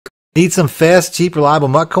Need some fast, cheap, reliable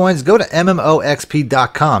MUT coins? Go to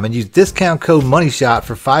MMOXP.com and use discount code MONEYSHOT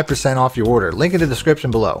for 5% off your order. Link in the description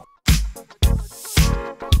below.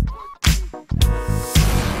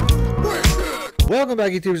 Welcome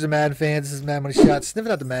back, YouTubers and Madden fans. This is Madden Money Shot,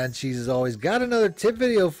 sniffing out the Madden cheese as always. Got another tip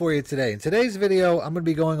video for you today. In today's video, I'm going to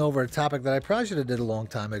be going over a topic that I probably should have did a long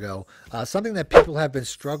time ago. Something that people have been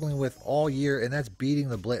struggling with all year, and that's beating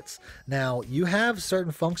the blitz. Now, you have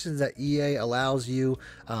certain functions that EA allows you.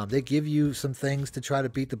 They give you some things to try to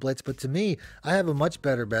beat the blitz, but to me, I have a much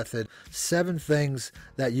better method. 7 things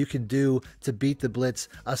that you can do to beat the blitz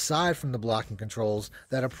aside from the blocking controls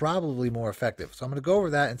that are probably more effective. So I'm going to go over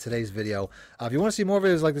that in today's video. If you want to see more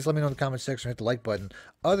videos like this, let me know in the comment section, hit the like button.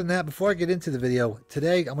 Other than that, before I get into the video,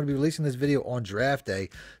 today I'm going to be releasing this video on draft day.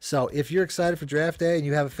 So if you're excited for draft day and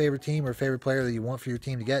you have a favorite team or a favorite player that you want for your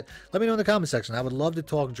team to get, let me know in the comment section. I would love to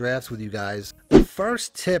talk drafts with you guys. The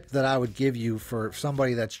first tip that I would give you for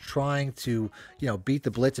somebody that's trying to, beat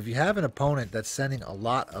the blitz, if you have an opponent that's sending a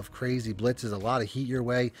lot of crazy blitzes, a lot of heat your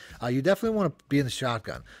way, you definitely want to be in the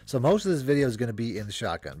shotgun. So most of this video is going to be in the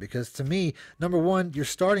shotgun because to me, number one, you're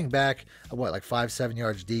starting back, like 5-7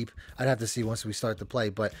 yards deep. I'd have to see once we start to play,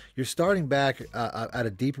 but you're starting back at a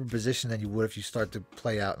deeper position than you would if you start to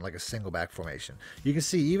play out in like a single back formation. You can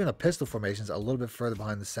see even a pistol formation is a little bit further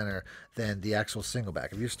behind the center than the actual single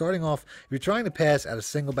back. If you're starting off, if you're trying to pass out of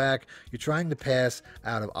single back, you're trying to pass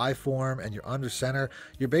out of I form and you're under center,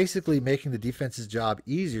 you're basically making the defense's job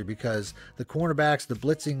easier because the cornerbacks, the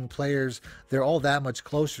blitzing players, they're all that much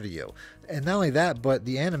closer to you. And not only that, but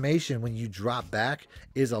the animation when you drop back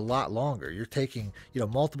is a lot longer. You're taking,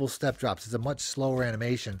 multiple step drops. It's a much slower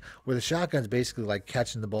animation where the shotgun's basically like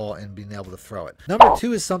catching the ball and being able to throw it. Number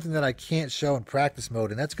 2 is something that I can't show in practice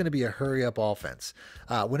mode, and that's going to be a hurry up offense.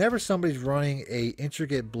 Whenever somebody's running a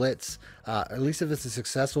intricate blitz, at least if it's a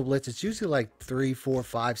successful blitz, it's usually like 3, 4,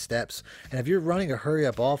 5 steps. And if you're running a hurry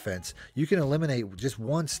up offense, you can eliminate just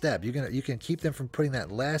one step. You can keep them from putting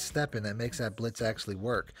that last step in that makes that blitz actually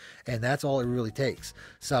work. And that's all it really takes.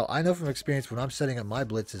 So I know from experience when I'm setting up my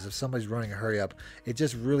blitzes, if somebody's running a hurry up, it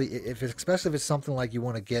just really, especially if it's something like you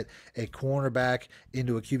want to get a cornerback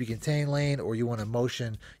into a QB contain lane, or you want to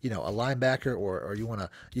motion, a linebacker, or you want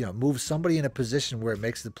to, move somebody in a position where it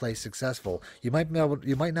makes the play successful. You might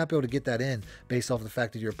not be able to get that in based off the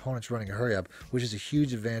fact that your opponent's running a hurry up, which is a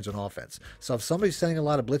huge advantage on offense. So if somebody's sending a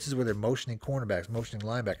lot of blitzes where they're motioning cornerbacks, motioning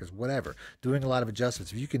linebackers, whatever, doing a lot of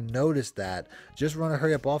adjustments, if you can notice that, just run a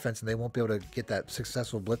hurry up offense and they won't be able to get that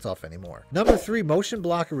successful blitz off anymore. Number 3, motion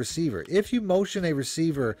block a receiver. If you motion a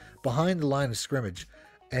receiver behind the line of scrimmage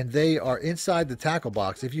and they are inside the tackle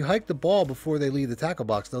box, if you hike the ball before they leave the tackle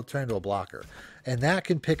box, they'll turn to a blocker. And that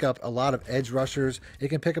can pick up a lot of edge rushers. It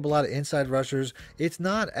can pick up a lot of inside rushers. It's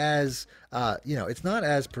not as, it's not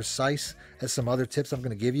as precise as some other tips I'm going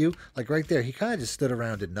to give you. Like right there, he kind of just stood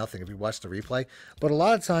around, did nothing if you watch the replay. But a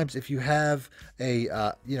lot of times, if you have a,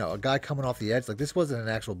 a guy coming off the edge, like this wasn't an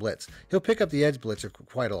actual blitz, he'll pick up the edge blitzer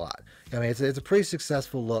quite a lot. I mean, it's a pretty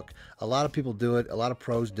successful look. A lot of people do it. A lot of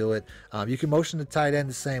pros do it. You can motion the tight end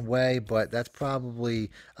the same way, but that's probably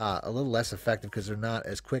a little less effective because they're not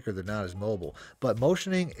as quick or they're not as mobile. But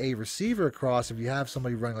motioning a receiver across, if you have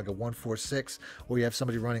somebody running like a 1-4-6, or you have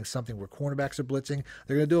somebody running something where cornerbacks are blitzing,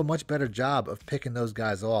 they're going to do a much better job of picking those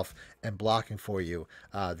guys off and blocking for you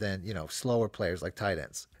than, slower players like tight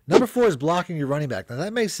ends. Number 4 is blocking your running back. Now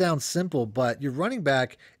that may sound simple, but your running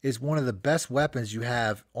back is one of the best weapons you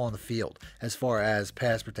have on the field as far as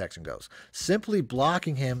pass protection goes. Simply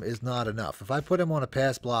blocking him is not enough. If I put him on a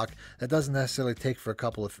pass block, that doesn't necessarily account for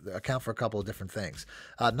a couple of different things.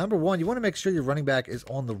 Number 1, you want to make sure your running back is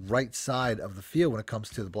on the right side of the field when it comes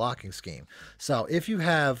to the blocking scheme. So if you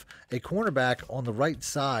have a cornerback on the right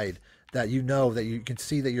side, that that you can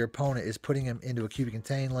see that your opponent is putting him into a QB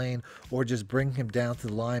contain lane or just bringing him down to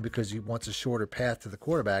the line because he wants a shorter path to the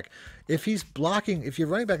quarterback. If he's blocking, if your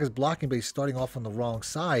running back is blocking but he's starting off on the wrong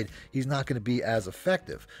side, he's not going to be as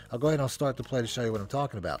effective. I'll go ahead and I'll start the play to show you what I'm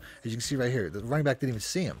talking about. As you can see right here, the running back didn't even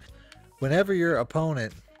see him. Whenever your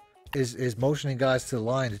opponent is motioning guys to the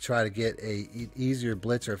line to try to get a easier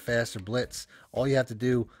blitz or a faster blitz, all you have to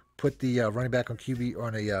do, put the running back on QB or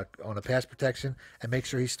on a pass protection and make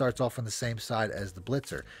sure he starts off on the same side as the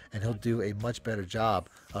blitzer, and he'll do a much better job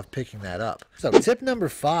of picking that up. So tip number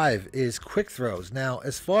 5 is quick throws. Now,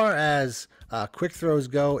 as far as quick throws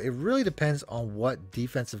go, it really depends on what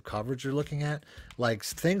defensive coverage you're looking at. Like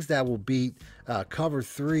things that will beat cover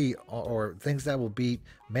 3 or things that will beat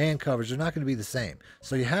man coverage, they're not going to be the same.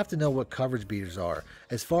 So you have to know what coverage beaters are.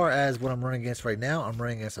 As far as what I'm running against right now, I'm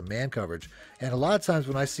running against a man coverage. And a lot of times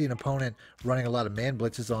when I see an opponent running a lot of man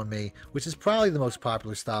blitzes on me, which is probably the most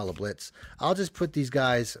popular style of blitz, I'll just put these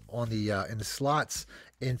guys on the in the slots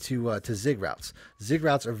into to zig routes. Zig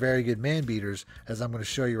routes are very good man beaters, as I'm going to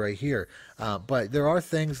show you right here. But there are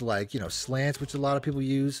things like, you know, slants, which a lot of people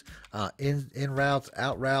use, in routes,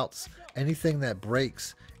 out routes, anything that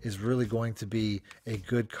breaks is really going to be a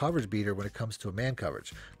good coverage beater when it comes to a man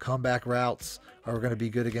coverage. Comeback routes are going to be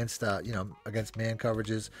good against you know, against man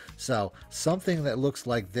coverages. So something that looks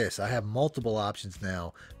like this, I have multiple options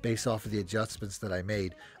now based off of the adjustments that I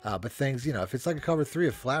made. But things, you know, if it's like a cover 3,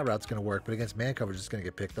 a flat route's going to work, but against man coverage, it's going to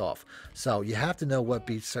get picked off. So you have to know what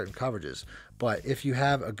beats certain coverages. But if you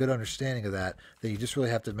have a good understanding of that, then you just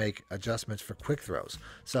really have to make adjustments for quick throws.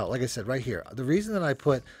 So like I said right here, the reason that I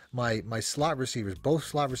put my slot receivers, both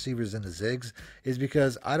slot receivers in the zigs, is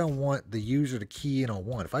because I don't want the user to key in on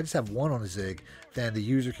one. If I just have one on a zig, then the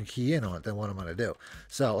user can key in on it, then what I'm going to do.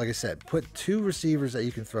 So like I said, put 2 receivers that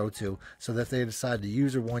you can throw to, so that if they decide to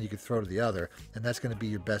use one, you can throw to the other, and that's going to be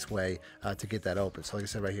your best way to get that open. So like I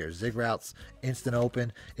said right here, zig routes, instant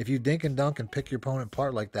open. If you dink and dunk and pick your opponent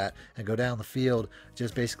apart like that and go down the field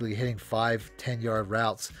just basically hitting 5-10 yard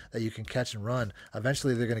routes that you can catch and run,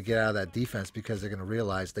 eventually they're going to get out of that defense because they're going to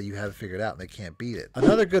realize that you have it figured out and they can't beat it.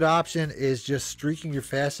 Another good option is just streaking your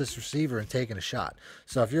fastest receiver and taking a shot.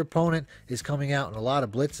 So if your opponent is coming out in a lot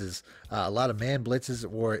of blitzes, a lot of man blitzes,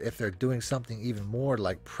 or if they're doing something even more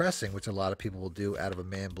like pressing, which a lot of people will do out of a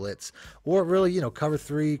man blitz, or really, you know, cover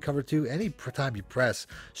 3, cover 2, any time you press,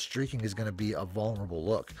 streaking is going to be a vulnerable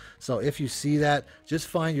look. So if you see that, just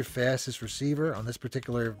find your fastest receiver. On this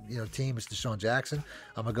particular, you know, team is Deshaun Jackson.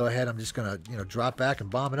 I'm gonna go ahead, I'm just gonna, you know, drop back and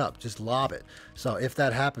bomb it up, just lob it. So if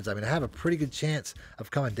that happens, I mean, I have a pretty good chance of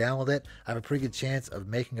coming down with it. I have a pretty good chance of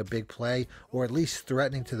making a big play, or at least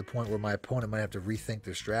threatening to the point where my opponent might have to rethink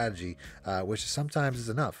their strategy, which sometimes is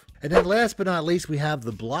enough. And then last but not least, we have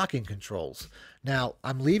the blocking controls. Now,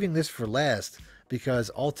 I'm leaving this for last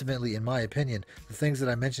because ultimately, in my opinion, the things that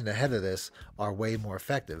I mentioned ahead of this are way more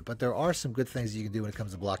effective. But there are some good things you can do when it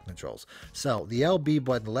comes to blocking controls. So the LB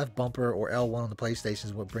button, the left bumper, or L1 on the PlayStation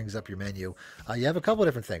is what brings up your menu. You have a couple of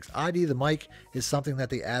different things. ID the mic is something that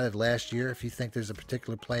they added last year. If you think there's a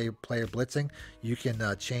particular player blitzing, you can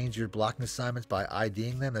change your blocking assignments by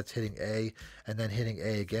IDing them. That's hitting A and then hitting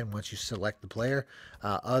A again once you select the player.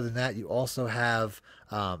 Other than that, you also have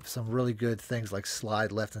some really good things like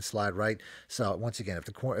slide left and slide right. So once again,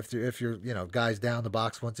 if you're, you know, guys down the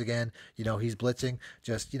box, once again, you know, he's blitzing,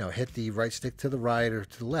 just, you know, hit the right stick to the right or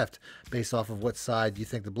to the left based off of what side you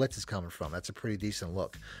think the blitz is coming from. That's a pretty decent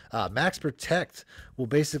look. Max Protect will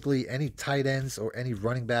basically, any tight ends or any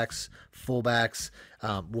running backs, fullbacks,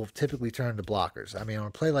 will typically turn to blockers. I mean, on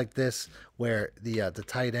a play like this where the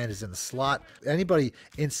tight end is in the slot, anybody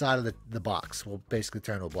inside of the box will basically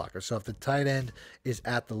turn to a blocker. So if the tight end is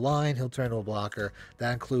at the line, he'll turn to a blocker.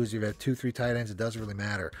 That includes you have 2-3 tight ends. It doesn't really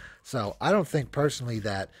matter. So I don't think personally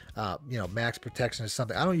that you know, max protection is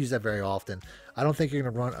something, I don't use that very often. I don't think you're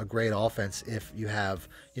going to run a great offense if you have,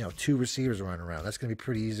 you know, 2 receivers running around. That's going to be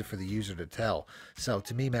pretty easy for the user to tell. So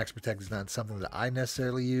to me, max protect is not something that I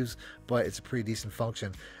necessarily use, but it's a pretty decent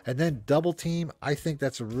function. And then double team, I think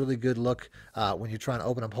that's a really good look when you're trying to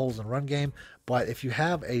open up holes in run game. But if you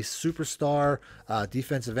have a superstar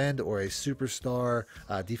defensive end or a superstar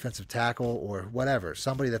defensive tackle or whatever,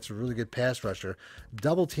 somebody that's a really good pass rusher,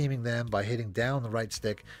 double teaming them by hitting down the right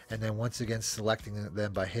stick and then once again selecting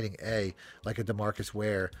them by hitting A, like a DeMarcus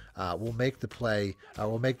Ware, will make the play,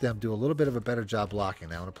 will make them do a little bit of a better job blocking.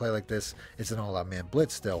 Now, in a play like this, it's an all-out man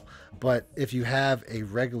blitz still. But if you have a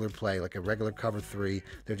regular play, like a regular cover 3,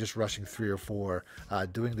 they're just rushing 3 or 4,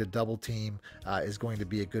 doing the double team is going to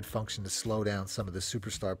be a good function to slow down some of the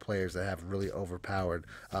superstar players that have really overpowered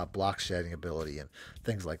block shedding ability and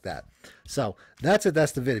things like that. So that's it.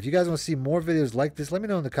 That's the video. If you guys want to see more videos like this, let me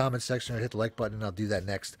know in the comments section or hit the like button and I'll do that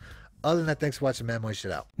next. Other than that, thanks for watching, man.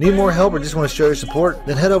 Shit out. Need more help or just want to show your support?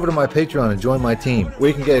 Then head over to my Patreon and join my team, where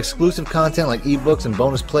you can get exclusive content like ebooks and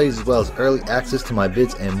bonus plays, as well as early access to my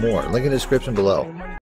vids and more. Link in the description below.